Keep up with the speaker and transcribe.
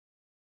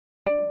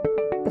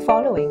The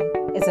following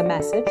is a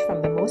message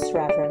from the Most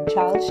Reverend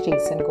Charles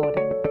Jason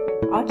Gordon,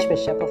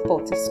 Archbishop of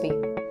Port of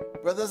Spain.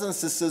 Brothers and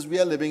sisters, we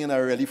are living in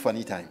a really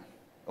funny time,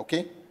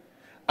 okay?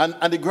 And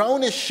the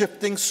ground is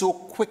shifting so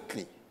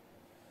quickly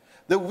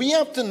that we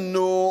have to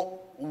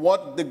know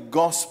what the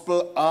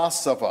gospel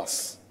asks of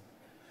us.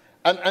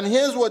 And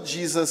here's what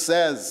Jesus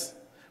says.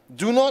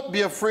 Do not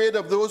be afraid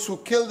of those who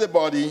kill the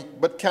body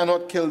but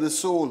cannot kill the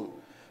soul.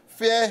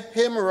 Fear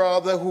him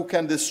rather who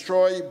can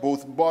destroy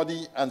both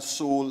body and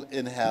soul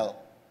in hell.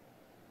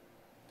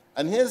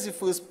 And here's the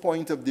first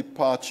point of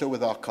departure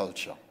with our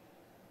culture.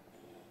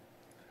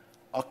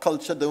 Our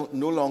culture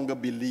no longer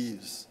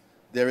believes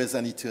there is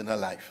an eternal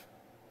life,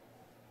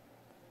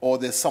 or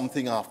there's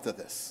something after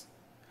this,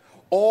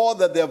 or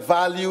that there are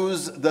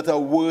values that are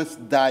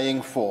worth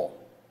dying for.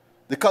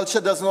 The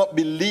culture does not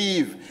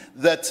believe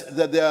that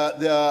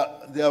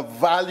there are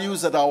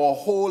values that our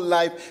whole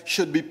life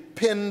should be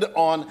pinned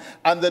on,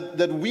 and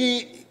that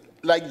we,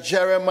 like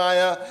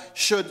Jeremiah,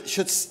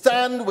 should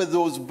stand with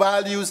those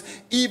values.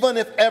 Even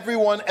if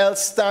everyone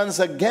else stands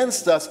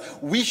against us,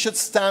 we should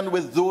stand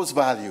with those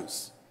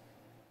values.